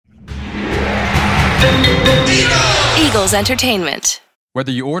Eagles Entertainment.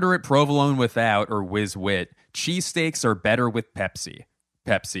 Whether you order it provolone without or whiz wit, cheesesteaks are better with Pepsi.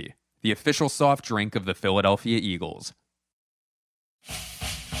 Pepsi, the official soft drink of the Philadelphia Eagles.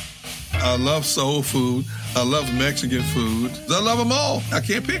 I love soul food. I love Mexican food. I love them all. I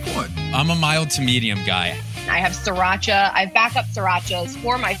can't pick one. I'm a mild to medium guy. I have sriracha. I have backup srirachas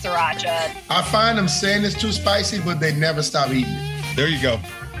for my sriracha. I find them saying it's too spicy, but they never stop eating it. There you go.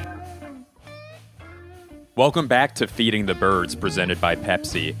 Welcome back to Feeding the Birds, presented by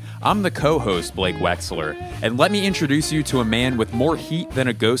Pepsi. I'm the co-host, Blake Wexler, and let me introduce you to a man with more heat than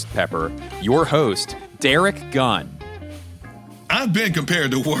a ghost pepper, your host, Derek Gunn. I've been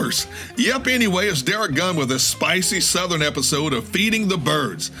compared to worse. Yep, anyway, it's Derek Gunn with a spicy southern episode of Feeding the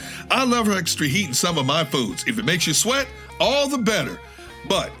Birds. I love extra heat in some of my foods. If it makes you sweat, all the better.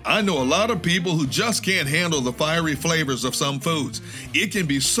 But I know a lot of people who just can't handle the fiery flavors of some foods. It can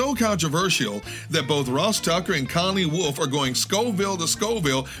be so controversial that both Ross Tucker and Connie Wolf are going Scoville to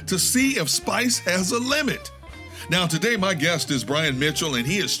Scoville to see if spice has a limit. Now today my guest is Brian Mitchell, and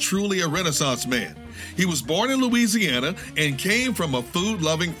he is truly a Renaissance man. He was born in Louisiana and came from a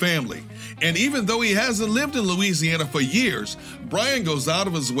food-loving family. And even though he hasn't lived in Louisiana for years, Brian goes out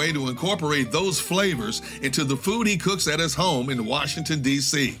of his way to incorporate those flavors into the food he cooks at his home in Washington,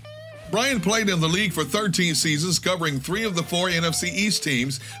 D.C. Brian played in the league for 13 seasons, covering 3 of the 4 NFC East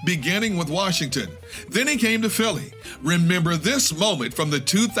teams, beginning with Washington. Then he came to Philly. Remember this moment from the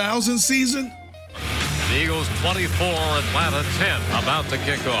 2000 season? The Eagles 24, Atlanta 10, about to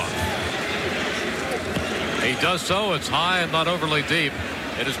kick off. He does so. It's high and not overly deep.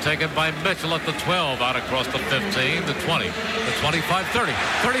 It is taken by Mitchell at the 12, out across the 15, the 20, the 25, 30,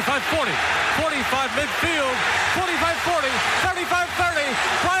 35, 40, 45 midfield, 45, 40, 35, 30.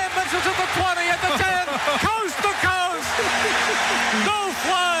 Brian Mitchell's at the 20, at the 10, coast to coast. No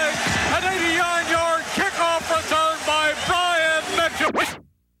flag. An 89-yard kickoff return by Brian Mitchell.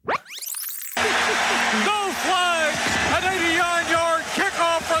 No flag. An 89-yard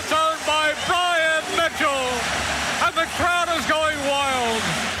kickoff return by Brian Mitchell. And the crowd is going wild.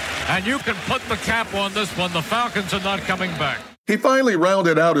 And you can put the cap on this one. The Falcons are not coming back. He finally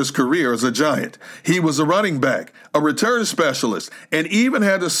rounded out his career as a Giant. He was a running back, a return specialist, and even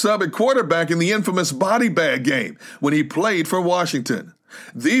had to sub at quarterback in the infamous body bag game when he played for Washington.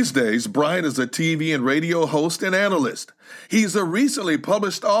 These days, Brian is a TV and radio host and analyst. He's a recently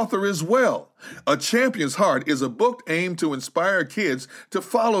published author as well. A Champion's Heart is a book aimed to inspire kids to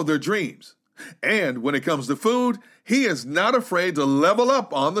follow their dreams. And when it comes to food, he is not afraid to level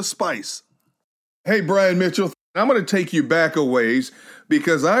up on the spice. Hey, Brian Mitchell, I'm going to take you back a ways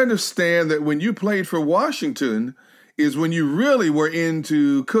because I understand that when you played for Washington is when you really were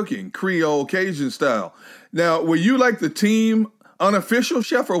into cooking, Creole, Cajun style. Now, were you like the team unofficial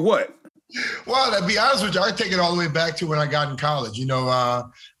chef or what? Well, to be honest with you, I take it all the way back to when I got in college. You know,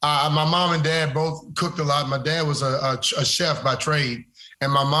 my mom and dad both cooked a lot. My dad was a chef by trade.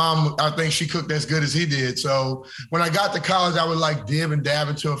 And my mom, I think she cooked as good as he did. So when I got to college, I would like dib and dab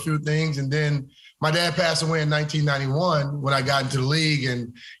into a few things. And then my dad passed away in 1991 when I got into the league.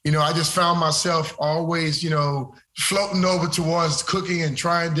 And, you know, I just found myself always, you know, floating over towards cooking and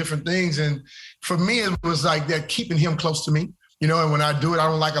trying different things. And for me, it was like that, keeping him close to me. You know, and when I do it, I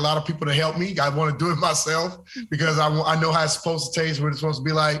don't like a lot of people to help me. I want to do it myself because I know how it's supposed to taste, what it's supposed to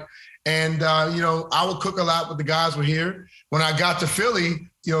be like. And, you know, I would cook a lot when the guys were here. When I got to Philly,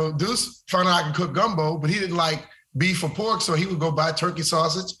 you know, Deuce found out I could cook gumbo, but he didn't like beef or pork, so he would go buy turkey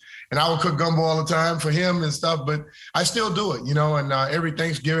sausage. And I would cook gumbo all the time for him and stuff, but I still do it, you know, and every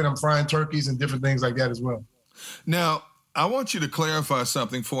Thanksgiving I'm frying turkeys and different things like that as well. Now, I want you to clarify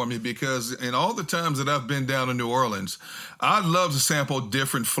something for me because in all the times that I've been down in New Orleans, I love to sample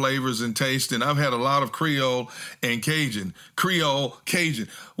different flavors and taste, and I've had a lot of Creole and Cajun. Creole, Cajun.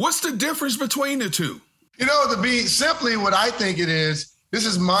 What's the difference between the two? You know, to be simply what I think it is, this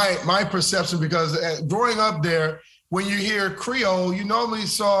is my perception because growing up there, when you hear Creole, you normally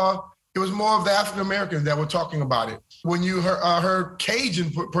saw it was more of the African Americans that were talking about it. When you heard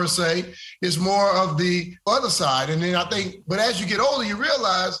Cajun per se, it's more of the other side. And then I think, but as you get older, you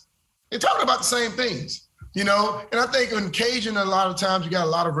realize they're talking about the same things, you know? And I think in Cajun, a lot of times you got a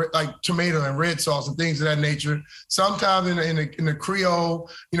lot of like tomato and red sauce and things of that nature. Sometimes in the Creole,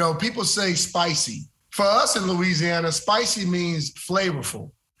 you know, people say spicy. For us in Louisiana, spicy means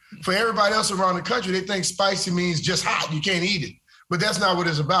flavorful. For everybody else around the country, they think spicy means just hot. You can't eat it. But that's not what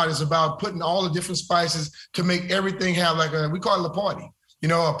it's about. It's about putting all the different spices to make everything have we call it a party. You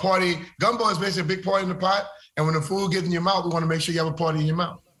know, a party, gumbo is basically a big party in the pot. And when the food gets in your mouth, we want to make sure you have a party in your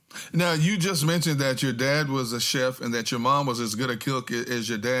mouth. Now, you just mentioned that your dad was a chef and that your mom was as good a cook as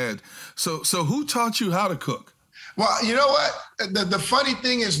your dad. So who taught you how to cook? Well, you know what? The funny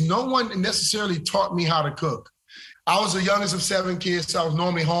thing is no one necessarily taught me how to cook. I was the youngest of 7 kids, so I was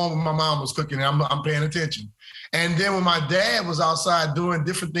normally home when my mom was cooking, and I'm paying attention. And then when my dad was outside doing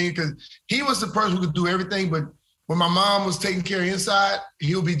different things, because he was the person who could do everything, but when my mom was taking care of inside,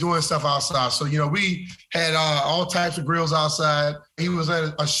 he'll be doing stuff outside. So, we had all types of grills outside. He was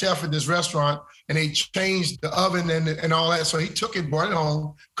a chef at this restaurant, and they changed the oven and all that. So he took it, brought it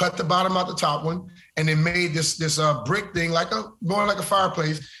home, cut the bottom out the top one, and then made this brick thing more like a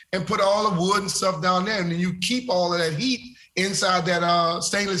fireplace, and put all the wood and stuff down there. And then you keep all of that heat inside that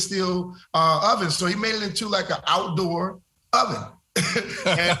stainless steel oven. So he made it into like an outdoor oven.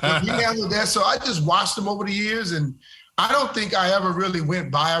 And he handled that. So I just watched him over the years, and I don't think I ever really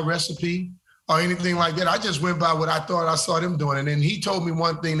went by a recipe or anything like that. I just went by what I thought I saw them doing. And then he told me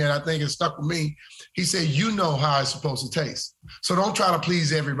one thing that I think has stuck with me. He said, you know how it's supposed to taste. So don't try to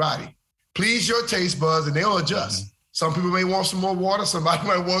please everybody. Please your taste buds, and they'll adjust. Some people may want some more water. Somebody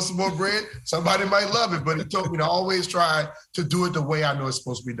might want some more bread. Somebody might love it. But he told me to always try to do it the way I know it's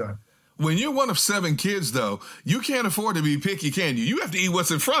supposed to be done. When you're one of 7 kids, though, you can't afford to be picky, can you? You have to eat what's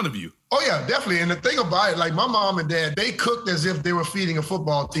in front of you. Oh, yeah, definitely. And the thing about it, like my mom and dad, they cooked as if they were feeding a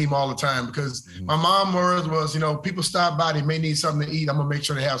football team all the time, because my mom was, people stop by, they may need something to eat. I'm going to make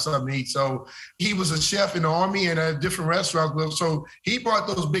sure they have something to eat. So he was a chef in the Army and at different restaurants. So he brought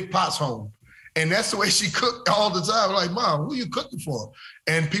those big pots home. And that's the way she cooked all the time. I'm like, Mom, who are you cooking for?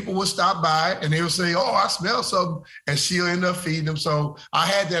 And people would stop by and they would say, oh, I smell something. And she'll end up feeding them. So I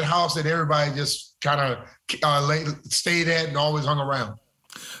had that house that everybody just kind of stayed at and always hung around.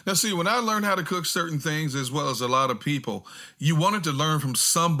 Now, see, when I learned how to cook certain things, as well as a lot of people, you wanted to learn from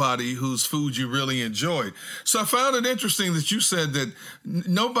somebody whose food you really enjoyed. So I found it interesting that you said that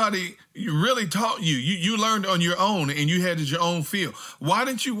nobody really taught you. You learned on your own, and you had your own feel. Why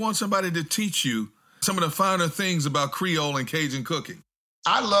didn't you want somebody to teach you some of the finer things about Creole and Cajun cooking?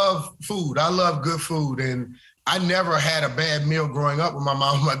 I love food. I love good food. And I never had a bad meal growing up with my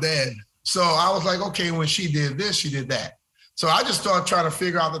mom and my dad. So I was like, okay, when she did this, she did that. So I just started trying to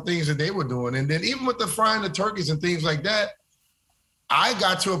figure out the things that they were doing. And then even with the frying the turkeys and things like that, I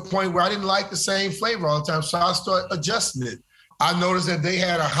got to a point where I didn't like the same flavor all the time. So I started adjusting it. I noticed that they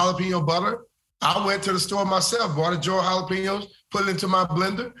had a jalapeno butter. I went to the store myself, bought a jar of jalapenos, put it into my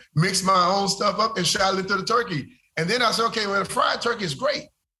blender, mixed my own stuff up, and shot it into the turkey. And then I said, okay, well, the fried turkey is great,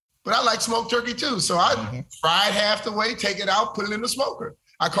 but I like smoked turkey too. So I fried half the way, take it out, put it in the smoker.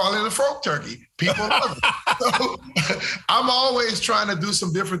 I call it a frog turkey. People love it. So I'm always trying to do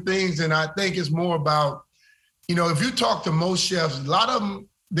some different things. And I think it's more about, if you talk to most chefs, a lot of them,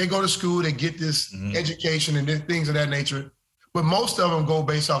 they go to school, they get this education and things of that nature. But most of them go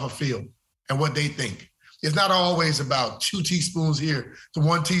based off of feel and what they think. It's not always about 2 teaspoons here to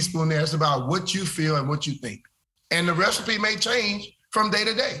 1 teaspoon there. It's about what you feel and what you think. And the recipe may change from day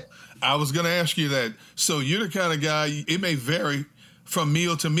to day. I was going to ask you that. So you're the kind of guy, it may vary from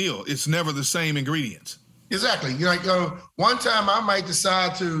meal to meal. It's never the same ingredients. Exactly. One time I might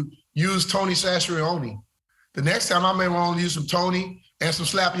decide to use Tony Sastrioni. The next time I may want to use some Tony and some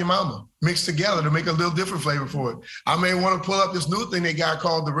Slap Your Mama mixed together to make a little different flavor for it. I may want to pull up this new thing they got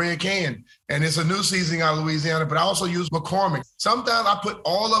called the Red Can, and it's a new seasoning out of Louisiana, but I also use McCormick. Sometimes I put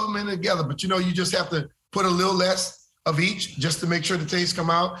all of them in together, but you just have to put a little less of each just to make sure the taste come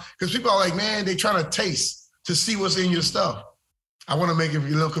out. Because people are like, man, they're trying to taste to see what's in your stuff. I want to make it a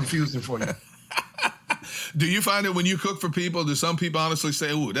little confusing for you. Do you find that when you cook for people, do some people honestly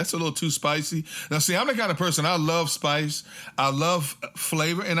say, ooh, that's a little too spicy? Now, see, I'm the kind of person, I love spice, I love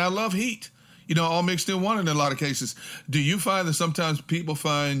flavor, and I love heat, all mixed in one in a lot of cases. Do you find that sometimes people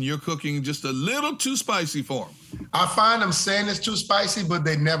find your cooking just a little too spicy for them? I find them saying it's too spicy, but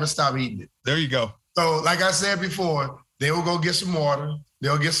they never stop eating it. There you go. So like I said before, they will go get some water,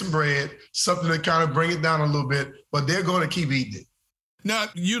 they'll get some bread, something to kind of bring it down a little bit, but they're going to keep eating it. Now,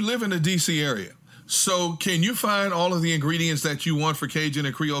 you live in the D.C. area. So can you find all of the ingredients that you want for Cajun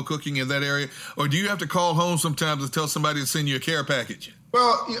and Creole cooking in that area? Or do you have to call home sometimes and tell somebody to send you a care package?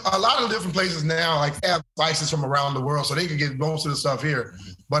 Well, a lot of different places now have spices from around the world, so they can get most of the stuff here.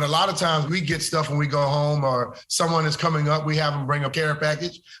 But a lot of times we get stuff when we go home or someone is coming up, we have them bring a care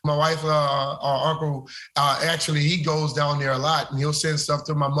package. My wife, our uncle, actually, he goes down there a lot and he'll send stuff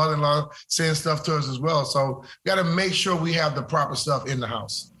to my mother-in-law, send stuff to us as well. So we got to make sure we have the proper stuff in the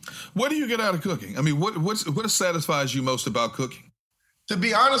house. What do you get out of cooking? I mean, what satisfies you most about cooking? To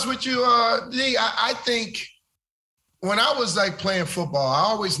be honest with you, Lee, I think when I was playing football, I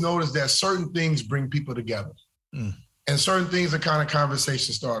always noticed that certain things bring people together. And and certain things are kind of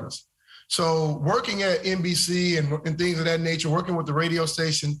conversation starters. So working at NBC and things of that nature, working with the radio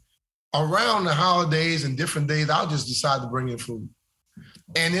station, around the holidays and different days, I'll just decide to bring in food.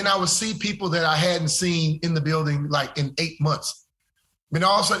 And then I would see people that I hadn't seen in the building like in 8 months. But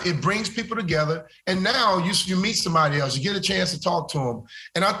all of a sudden, it brings people together. And now you meet somebody else, you get a chance to talk to them.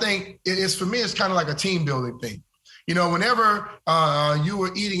 And I think for me, it's kind of like a team building thing. You know, whenever you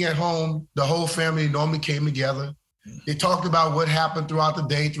were eating at home, the whole family normally came together. They talked about what happened throughout the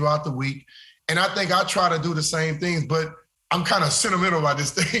day, throughout the week. And I think I try to do the same things, but I'm kind of sentimental about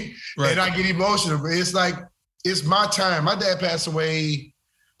this thing. Right. And I get emotional. But it's like, it's my time. My dad passed away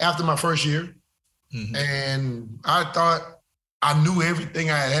after my first year. Mm-hmm. And I thought I knew everything.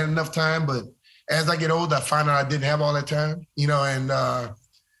 I had enough time. But as I get older, I find out I didn't have all that time. You know, and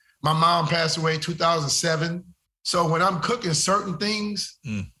my mom passed away in 2007. So when I'm cooking certain things,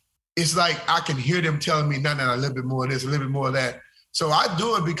 it's like I can hear them telling me, no, a little bit more of this, a little bit more of that. So I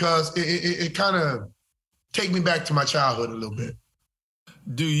do it because it kind of take me back to my childhood a little bit.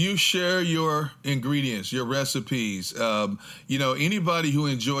 Do you share your ingredients, your recipes? You know, anybody who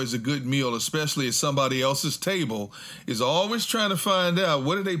enjoys a good meal, especially at somebody else's table, is always trying to find out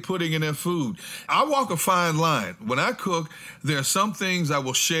what are they putting in their food. I walk a fine line. When I cook, there are some things I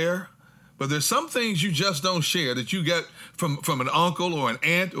will share, but there's some things you just don't share that you get from an uncle or an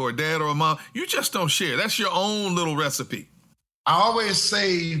aunt or a dad or a mom. You just don't share. That's your own little recipe. I always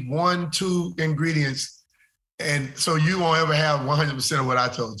say 1-2 ingredients, and so you won't ever have 100% of what I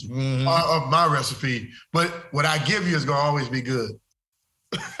told you, of my recipe. But what I give you is going to always be good.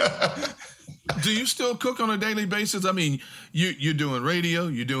 Do you still cook on a daily basis? I mean, you're doing radio,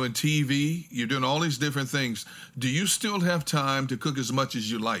 you're doing TV, you're doing all these different things. Do you still have time to cook as much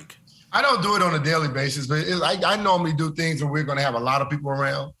as you like? I don't do it on a daily basis, but I normally do things when we're going to have a lot of people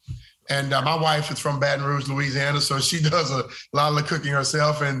around. And my wife is from Baton Rouge, Louisiana, so she does a lot of the cooking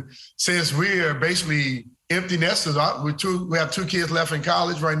herself. And since we are basically empty nesters, we have 2 kids left in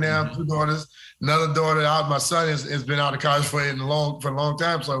college right now, 2 daughters, another daughter out. My son has been out of college for a long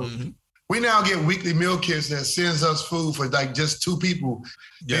time. So we now get weekly meal kits that sends us food for like just 2 people.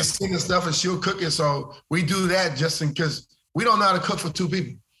 Yeah. They send us stuff and she'll cook it. So we do that just because we don't know how to cook for 2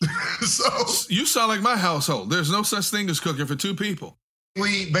 people. So you sound like my household. There's no such thing as cooking for 2 people.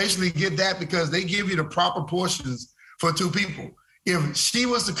 We basically get that because they give you the proper portions for 2 people. If she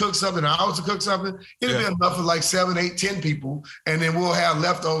was to cook something, I was to cook something, it'd be enough for like 7, 8, 10 people, and then we'll have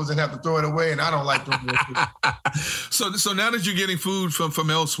leftovers and have to throw it away. And I don't like throwing it away. So now that you're getting food from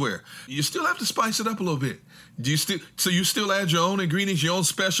elsewhere, you still have to spice it up a little bit. You still add your own ingredients, your own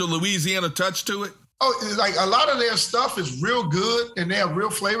special Louisiana touch to it? Oh, it's like a lot of their stuff is real good and they have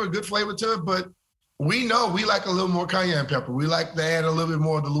real flavor, good flavor to it, but we know we like a little more cayenne pepper. We like to add a little bit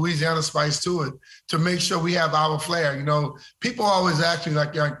more of the Louisiana spice to it to make sure we have our flair. You know, people always ask me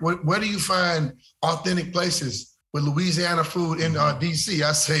like where do you find authentic places with Louisiana food in D.C.?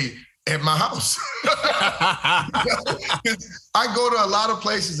 I say, at my house. I go to a lot of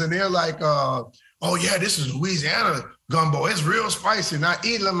places and they're like, oh yeah, this is Louisiana gumbo. It's real spicy. And I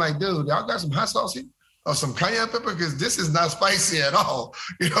eat it. I'm like, dude, y'all got some hot sauce here? Or some cayenne pepper? Because this is not spicy at all.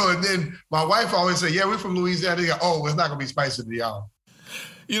 You know, and then my wife always say, yeah, we're from Louisiana. They go, oh, it's not going to be spicy to y'all.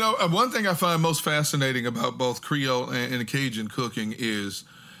 You know, one thing I find most fascinating about both Creole and Cajun cooking is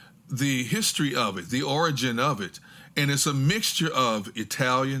the history of it, the origin of it. And it's a mixture of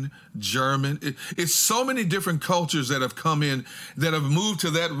Italian, German. It's so many different cultures that have come in, that have moved to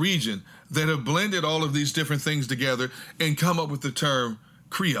that region, that have blended all of these different things together and come up with the term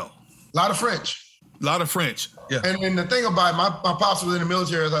Creole. A lot of French. A lot of French. Yeah. And the thing about it, my pops was in the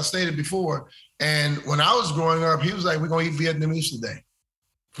military, as I stated before. And when I was growing up, he was like, we're going to eat Vietnamese today.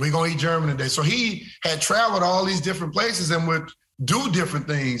 We're going to eat German today. So he had traveled all these different places and would do different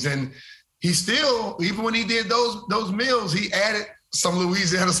things. And he still, even when he did those meals, he added some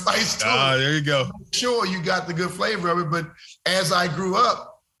Louisiana spice to it. Ah, there you go. Sure, you got the good flavor of it. But as I grew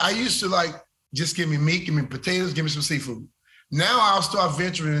up, I used to like, just give me meat, give me potatoes, give me some seafood. Now I'll start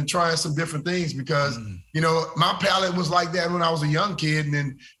venturing and trying some different things because, you know, my palate was like that when I was a young kid. And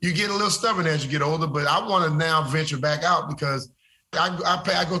then you get a little stubborn as you get older. But I want to now venture back out because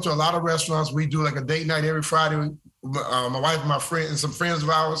I go to a lot of restaurants. We do like a date night every Friday. My wife and my friend and some friends of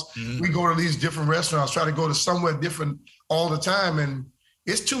ours, we go to these different restaurants, try to go to somewhere different all the time. And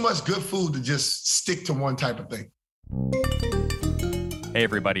it's too much good food to just stick to one type of thing. Hey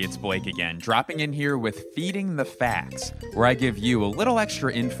everybody, it's Blake again, dropping in here with Feeding the Facts, where I give you a little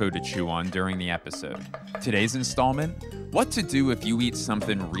extra info to chew on during the episode. Today's installment, what to do if you eat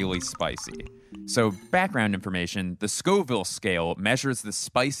something really spicy. So, background information, the Scoville scale measures the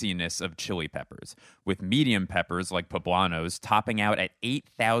spiciness of chili peppers, with medium peppers like poblanos topping out at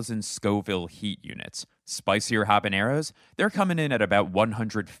 8,000 Scoville heat units. Spicier habaneros, they're coming in at about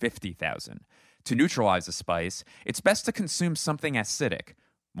 150,000. To neutralize the spice, it's best to consume something acidic,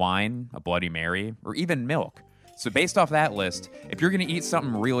 wine, a Bloody Mary, or even milk. So based off that list, if you're going to eat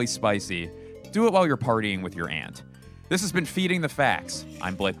something really spicy, do it while you're partying with your aunt. This has been Feeding the Facts.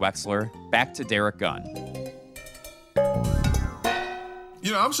 I'm Blake Wexler. Back to Derek Gunn.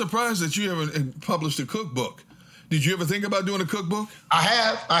 You know, I'm surprised that you haven't published a cookbook. Did you ever think about doing a cookbook? I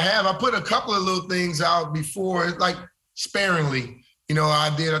have. I put a couple of little things out before, like sparingly. You know, I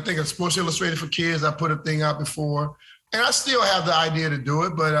think a Sports Illustrated for Kids, I put a thing out before. And I still have the idea to do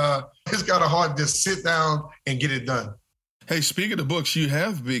it, but it's kind of hard to sit down and get it done. Hey, speaking of books, you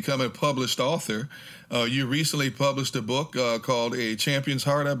have become a published author. You recently published a book called A Champion's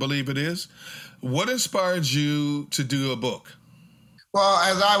Heart, I believe it is. What inspired you to do a book? Well,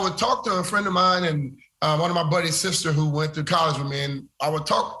 as I would talk to a friend of mine and one of my buddy's sister who went to college with me, and I would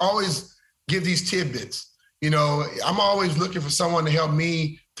always give these tidbits. You know, I'm always looking for someone to help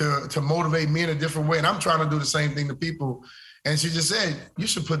me, to motivate me in a different way. And I'm trying to do the same thing to people. And she just said, you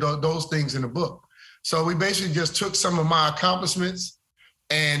should put those things in a book. So we basically just took some of my accomplishments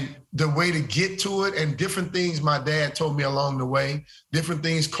and the way to get to it and different things my dad told me along the way, different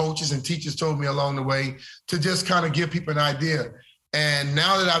things coaches and teachers told me along the way to just kind of give people an idea. And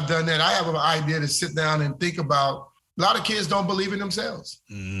now that I've done that, I have an idea to sit down and think about. A lot of kids don't believe in themselves.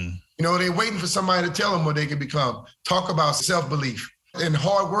 You know, they're waiting for somebody to tell them what they can become. Talk about self-belief and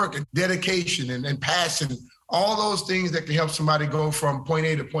hard work and dedication and passion, all those things that can help somebody go from point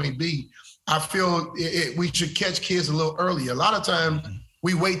A to point B. I feel we should catch kids a little earlier. A lot of times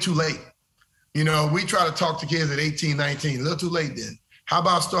we wait too late. You know, we try to talk to kids at 18, 19, a little too late then. How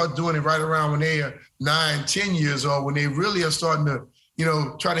about start doing it right around when they are 9, 10 years old, when they really are starting to, you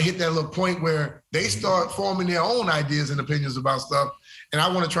know, try to hit that little point where they start forming their own ideas and opinions about stuff. And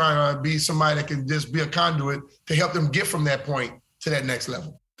I want to try to be somebody that can just be a conduit to help them get from that point to that next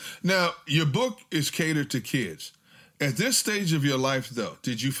level. Now, your book is catered to kids. At this stage of your life, though,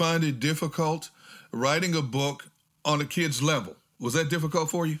 did you find it difficult writing a book on a kid's level? Was that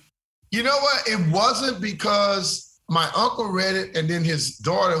difficult for you? You know what? It wasn't, because my uncle read it, and then his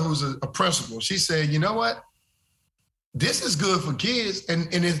daughter, who's a principal, she said, you know what? This is good for kids and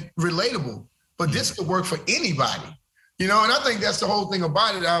it's relatable, but this could work for anybody. You know, and I think that's the whole thing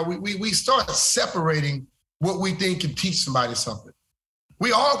about it. We start separating what we think can teach somebody something.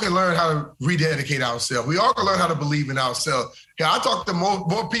 We all can learn how to rededicate ourselves. We all can learn how to believe in ourselves. Yeah, I talk to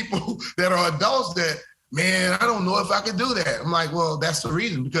more people that are adults that, man, I don't know if I can do that. I'm like, well, that's the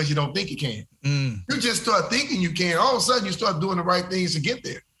reason, because you don't think you can. You just start thinking you can. All of a sudden, you start doing the right things to get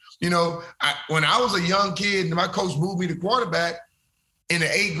there. You know, when I was a young kid and my coach moved me to quarterback in the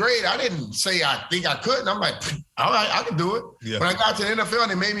 8th grade, I didn't say I think I couldn't. I'm like, all right, I can do it. Yeah. When I got to the NFL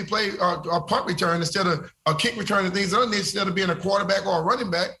and they made me play a punt return instead of a kick return and things like that, instead of being a quarterback or a running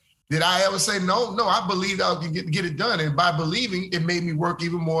back, did I ever say no? No, I believed I could get it done. And by believing, it made me work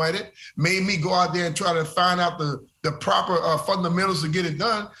even more at it, made me go out there and try to find out the proper fundamentals to get it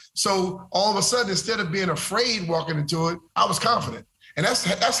done. So all of a sudden, instead of being afraid walking into it, I was confident. And that's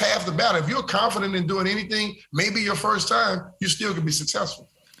half the battle. If you're confident in doing anything, maybe your first time, you still can be successful.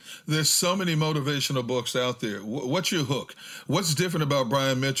 There's so many motivational books out there. What's your hook? What's different about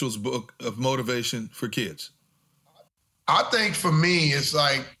Brian Mitchell's book of motivation for kids? I think for me, it's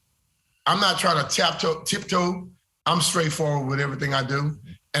like, I'm not trying to tiptoe. I'm straightforward with everything I do.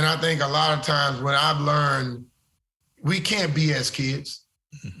 And I think a lot of times when I've learned, we can't be as kids.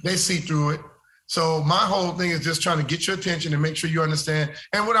 They see through it. So my whole thing is just trying to get your attention and make sure you understand.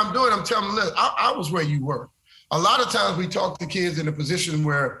 And what I'm doing, I'm telling them, listen, I was where you were. A lot of times we talk to kids in a position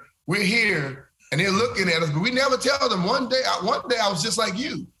where we're here and they're looking at us, but we never tell them one day I was just like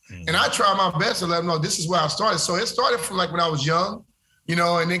you. And I try my best to let them know this is where I started. So it started from like when I was young, you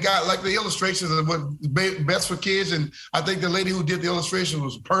know, and they got like the illustrations of what's best for kids. And I think the lady who did the illustration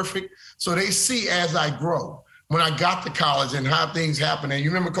was perfect. So they see as I grow. When I got to college and how things happen. And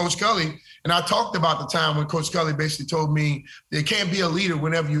you remember Coach Cully, and I talked about the time when Coach Cully basically told me you can't be a leader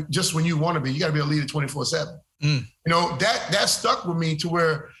when you want to be. You got to be a leader 24/7. You know, that stuck with me to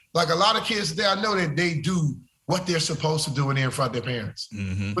where, like a lot of kids today, I know that they do what they're supposed to do when they're in front of their parents.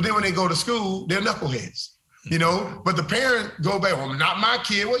 But then when they go to school, they're knuckleheads. You know, but the parent go back, well, not my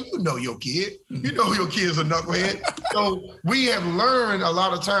kid. Well, you know your kid. You know your kid's a knucklehead. So we have learned a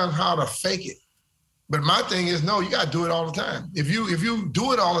lot of times how to fake it. But my thing is, no, you got to do it all the time. If you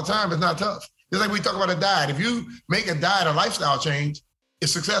do it all the time, it's not tough. Just like we talk about a diet. If you make a diet, a lifestyle change,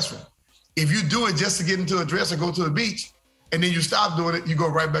 it's successful. If you do it just to get into a dress and go to the beach, and then you stop doing it, you go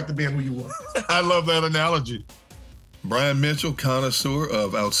right back to being who you were. I love that analogy. Brian Mitchell, connoisseur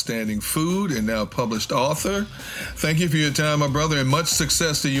of outstanding food and now published author. Thank you for your time, my brother, and much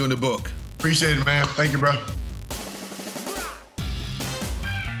success to you in the book. Appreciate it, man. Thank you, bro.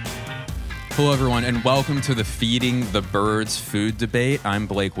 Hello, everyone, and welcome to the Feeding the Birds food debate. I'm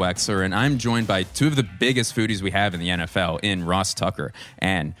Blake Wexler, and I'm joined by two of the biggest foodies we have in the NFL, in Ross Tucker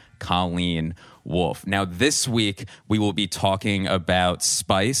and Colleen Wolfe. Now, this week, we will be talking about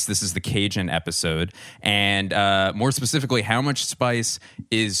spice. This is the Cajun episode, and more specifically, how much spice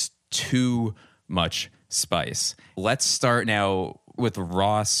is too much spice. Let's start now with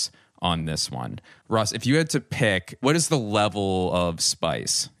Ross on this one. Ross, if you had to pick, what is the level of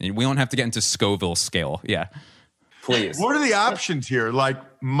spice? We don't have to get into Scoville scale. Yeah, please. What are the options here? Like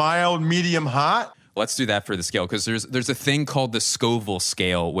mild, medium, hot? Let's do that for the scale, because there's a thing called the Scoville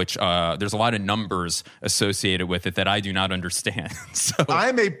scale, which there's a lot of numbers associated with it that I do not understand. So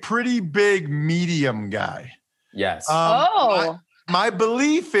I'm a pretty big medium guy. Yes. My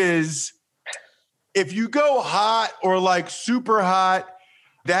belief is if you go hot or like super hot,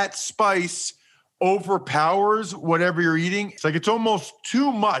 that spice overpowers whatever you're eating. It's like it's almost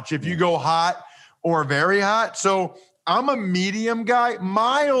too much if you go hot or very hot. So I'm a medium guy.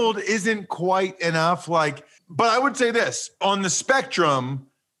 Mild isn't quite enough. But I would say this, on the spectrum,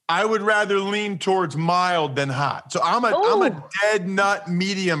 I would rather lean towards mild than hot. So I'm a dead nut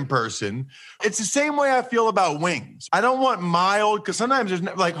medium person. It's the same way I feel about wings. I don't want mild because sometimes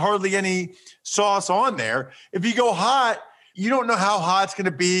there's like hardly any sauce on there. If you go hot, you don't know how hot it's going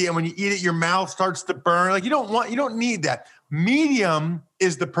to be. And when you eat it, your mouth starts to burn. Like you don't need that. Medium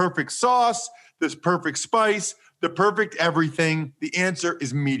is the perfect sauce, this perfect spice, the perfect everything. The answer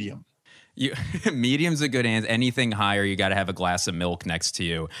is medium. Medium's a good answer. Anything higher, you got to have a glass of milk next to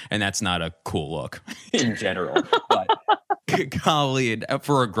you. And that's not a cool look in general. But Colleen,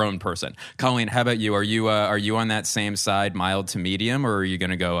 for a grown person. Colleen, how about you? Are you on that same side, mild to medium, or are you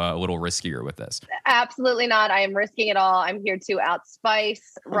going to go a little riskier with this? Absolutely not. I am risking it all. I'm here to outspice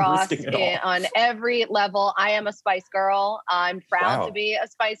Ross on every level. I am a spice girl. I'm proud to be a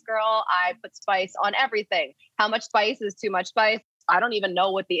spice girl. I put spice on everything. How much spice is too much spice? I don't even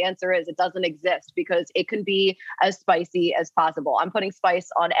know what the answer is. It doesn't exist because it can be as spicy as possible. I'm putting spice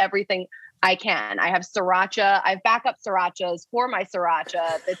on everything I can. I have sriracha. I have backup srirachas for my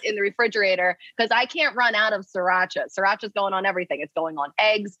sriracha that's in the refrigerator because I can't run out of sriracha. Sriracha's going on everything. It's going on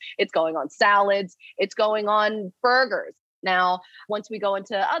eggs. It's going on salads. It's going on burgers. Now, once we go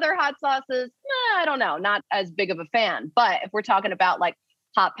into other hot sauces, I don't know, not as big of a fan. But if we're talking about like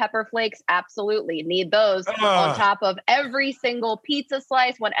hot pepper flakes, absolutely need those on top of every single pizza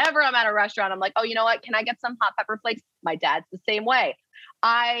slice. Whenever I'm at a restaurant, I'm like, oh, you know what? Can I get some hot pepper flakes? My dad's the same way.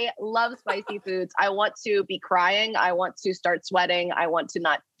 I love spicy foods. I want to be crying. I want to start sweating. I want to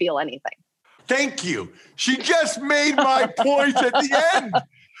not feel anything. Thank you. She just made my point at the end.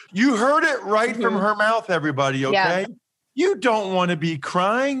 You heard it right from her mouth, everybody, okay? Yeah. You don't want to be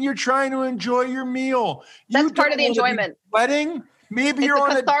crying. You're trying to enjoy your meal. That's part of the enjoyment. Sweating. Maybe you're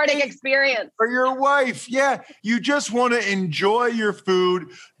on a cathartic experience. Or your wife. Yeah. You just want to enjoy your food,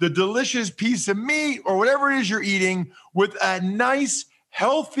 the delicious piece of meat or whatever it is you're eating with a nice,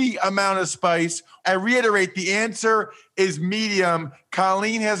 healthy amount of spice. I reiterate, the answer is medium.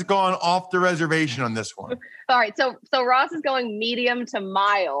 Colleen has gone off the reservation on this one. All right. So Ross is going medium to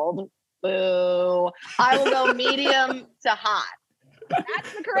mild. Boo. I will go medium to hot.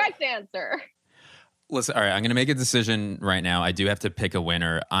 That's the correct answer. Listen, all right, I'm going to make a decision right now. I do have to pick a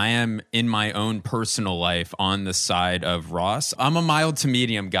winner. I am, in my own personal life, on the side of Ross. I'm a mild to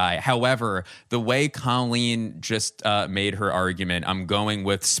medium guy. However, the way Colleen just made her argument, I'm going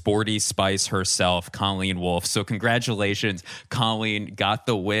with sporty spice herself, Colleen Wolfe. So congratulations, Colleen got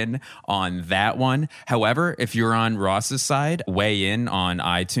the win on that one. However, if you're on Ross's side, weigh in on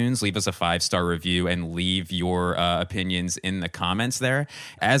iTunes, leave us a 5-star review, and leave your opinions in the comments there.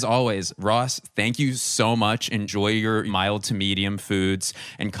 As always, Ross, thank you so much. Enjoy your mild to medium foods.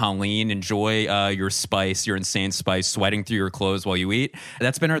 And Colleen, enjoy your spice, your insane spice, sweating through your clothes while you eat.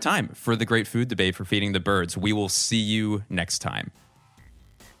 That's been our time for the great food debate for Feeding the Birds. We will see you next time.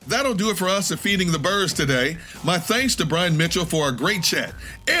 That'll do it for us at Feeding the Birds today. My thanks to Brian Mitchell for a great chat,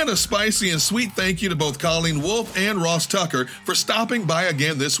 and a spicy and sweet thank you to both Colleen Wolfe and Ross Tucker for stopping by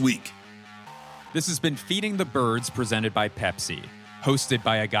again this week. This has been Feeding the Birds, presented by Pepsi. Hosted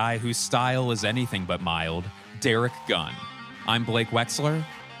by a guy whose style is anything but mild, Derek Gunn. I'm Blake Wexler.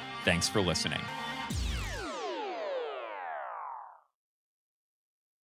 Thanks for listening.